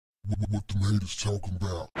What the haters talking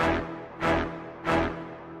about?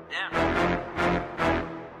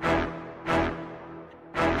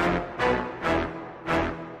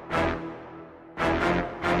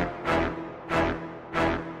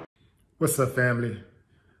 What's up, family?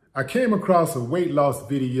 I came across a weight loss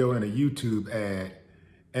video in a YouTube ad,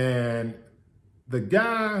 and the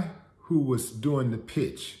guy who was doing the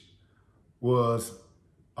pitch was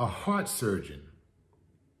a heart surgeon.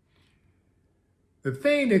 The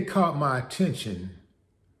thing that caught my attention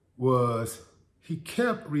was he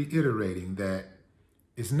kept reiterating that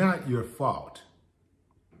it's not your fault.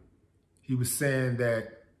 He was saying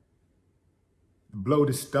that the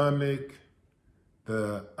bloated stomach,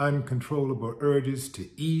 the uncontrollable urges to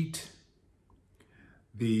eat,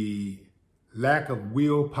 the lack of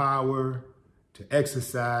willpower to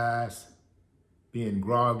exercise, being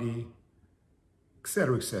groggy,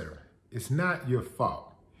 etc., etc. It's not your fault.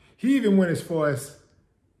 He even went as far as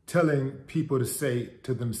telling people to say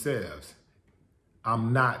to themselves,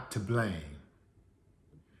 I'm not to blame.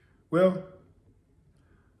 Well,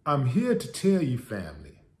 I'm here to tell you,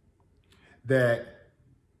 family, that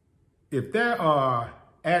if there are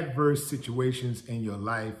adverse situations in your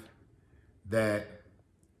life that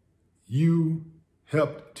you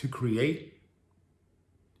helped to create,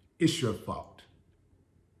 it's your fault.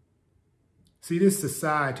 See, this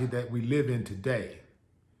society that we live in today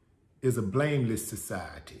is a blameless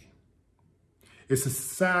society. It's a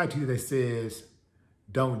society that says,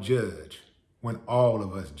 don't judge, when all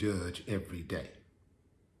of us judge every day.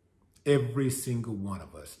 Every single one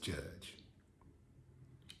of us judge.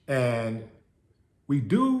 And we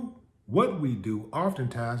do what we do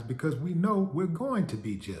oftentimes because we know we're going to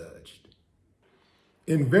be judged.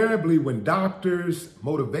 Invariably, when doctors,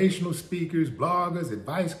 motivational speakers, bloggers,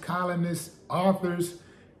 advice columnists, authors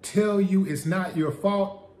tell you it's not your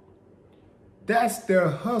fault, that's their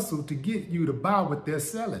hustle to get you to buy what they're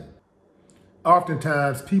selling.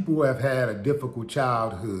 Oftentimes, people who have had a difficult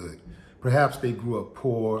childhood, perhaps they grew up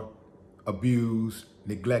poor, abused,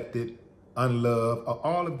 neglected, unloved, or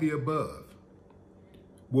all of the above,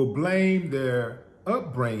 will blame their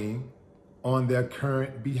upbringing on their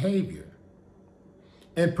current behavior.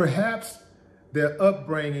 And perhaps their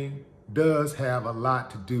upbringing does have a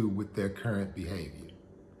lot to do with their current behavior.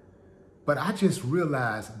 But I just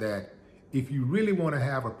realized that if you really want to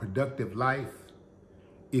have a productive life,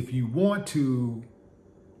 if you want to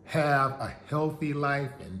have a healthy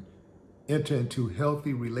life and enter into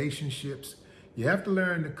healthy relationships, you have to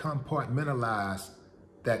learn to compartmentalize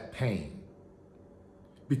that pain.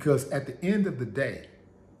 Because at the end of the day,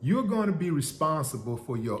 you're going to be responsible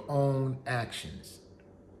for your own actions.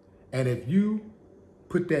 And if you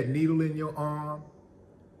put that needle in your arm,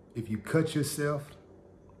 if you cut yourself,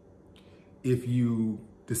 if you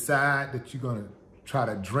decide that you're going to try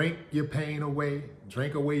to drink your pain away,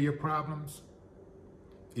 drink away your problems,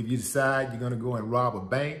 if you decide you're going to go and rob a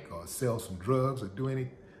bank or sell some drugs or do any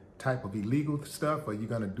type of illegal stuff, or you're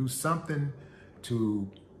going to do something to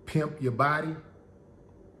pimp your body,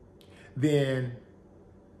 then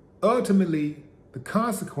ultimately the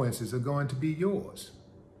consequences are going to be yours.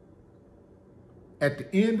 At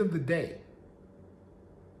the end of the day,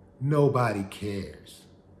 nobody cares.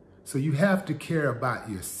 So you have to care about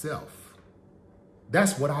yourself.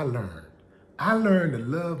 That's what I learned. I learned to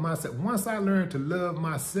love myself. Once I learned to love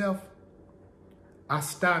myself, I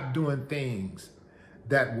stopped doing things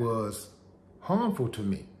that was harmful to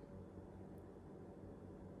me.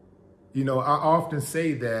 You know, I often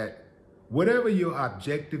say that whatever your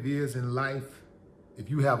objective is in life, if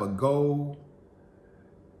you have a goal,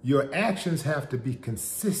 your actions have to be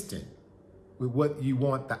consistent with what you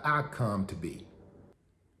want the outcome to be.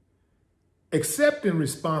 Accepting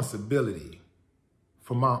responsibility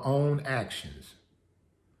for my own actions,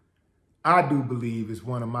 I do believe is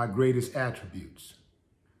one of my greatest attributes.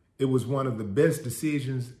 It was one of the best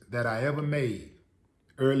decisions that I ever made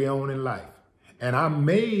early on in life. And I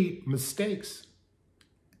made mistakes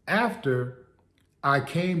after I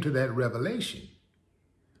came to that revelation.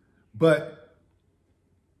 But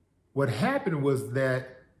what happened was that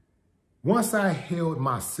once I held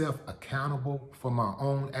myself accountable for my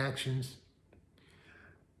own actions,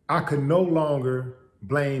 I could no longer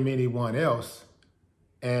blame anyone else.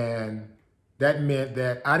 And that meant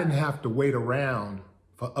that I didn't have to wait around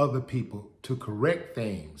for other people to correct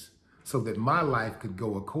things so that my life could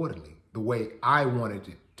go accordingly, the way I wanted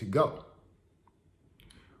it to go.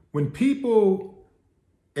 When people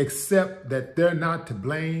accept that they're not to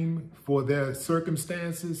blame for their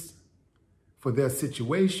circumstances, for their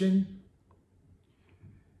situation,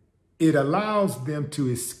 it allows them to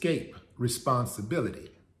escape responsibility.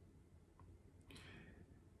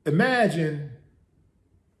 Imagine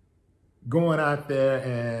going out there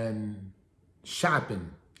and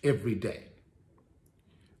shopping every day.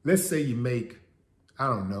 Let's say you make, I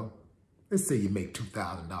don't know, let's say you make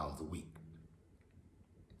 $2,000 a week.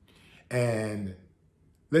 And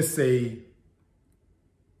let's say,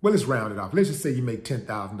 well, let's round it off. Let's just say you make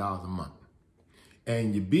 $10,000 a month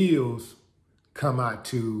and your bills come out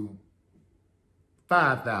to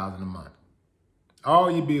 $5,000 a month. All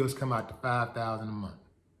your bills come out to $5,000 a month.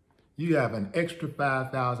 You have an extra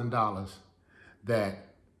 $5,000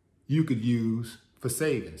 that you could use for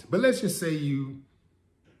savings. But let's just say you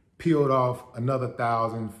peeled off another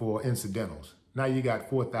 $1,000 for incidentals. Now you got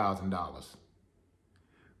 $4,000.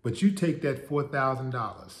 But you take that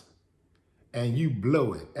 $4,000 and you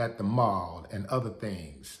blow it at the mall and other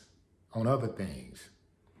things, on other things,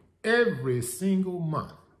 every single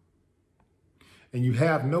month. And you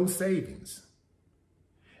have no savings.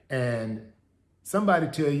 And somebody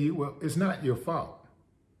tell you, well, it's not your fault.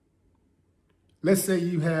 Let's say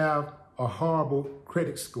you have a horrible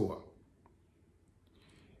credit score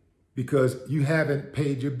because you haven't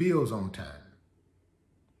paid your bills on time.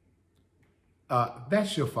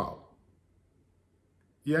 That's your fault.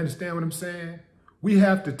 You understand what I'm saying? We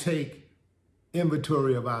have to take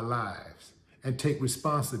inventory of our lives and take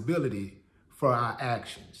responsibility for our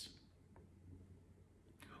actions.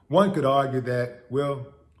 One could argue that, well,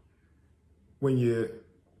 when you're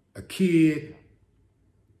a kid,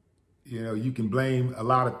 you know, you can blame a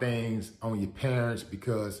lot of things on your parents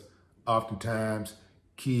because oftentimes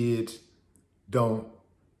kids don't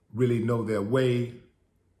really know their way.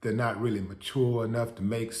 They're not really mature enough to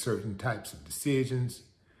make certain types of decisions.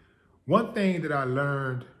 One thing that I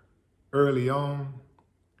learned early on,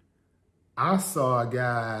 I saw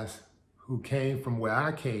guys who came from where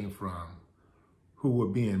I came from, who were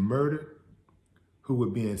being murdered, who were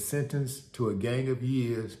being sentenced to a gang of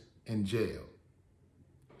years in jail.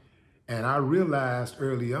 And I realized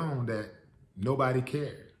early on that nobody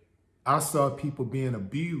cared. I saw people being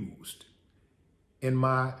abused in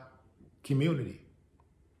my community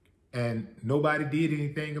and nobody did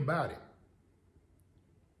anything about it.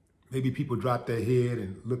 Maybe people dropped their head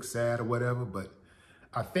and looked sad or whatever, but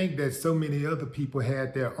I think that so many other people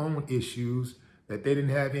had their own issues that they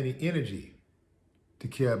didn't have any energy to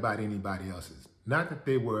care about anybody else's. Not that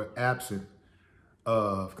they were absent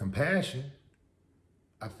of compassion.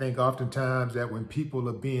 I think oftentimes that when people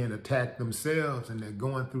are being attacked themselves and they're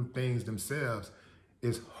going through things themselves,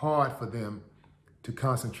 it's hard for them to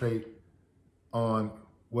concentrate on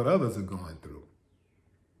what others are going through.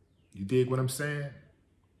 You dig what I'm saying?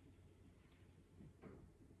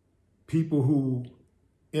 People who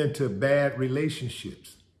enter bad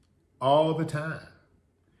relationships all the time.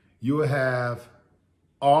 You'll have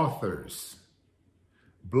authors,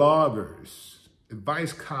 bloggers,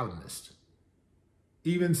 advice columnists,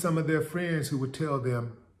 even some of their friends who would tell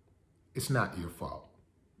them, it's not your fault.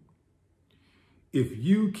 If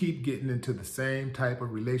you keep getting into the same type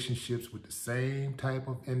of relationships with the same type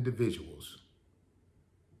of individuals,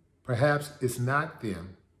 perhaps it's not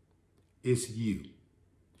them, it's you.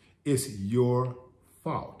 It's your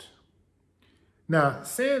fault. Now,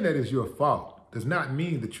 saying that it's your fault does not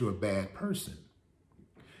mean that you're a bad person.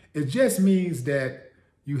 It just means that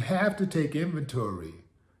you have to take inventory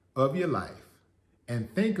of your life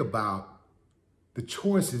and think about the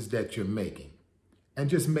choices that you're making and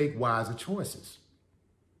just make wiser choices.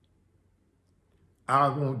 I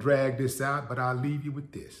won't drag this out, but I'll leave you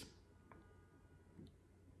with this.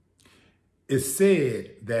 It's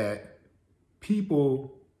said that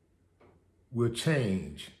people will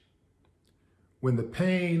change when the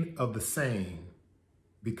pain of the same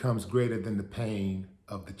becomes greater than the pain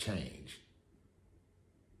of the change.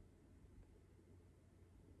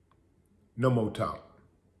 No more talk.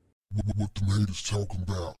 What the haters talking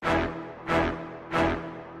about?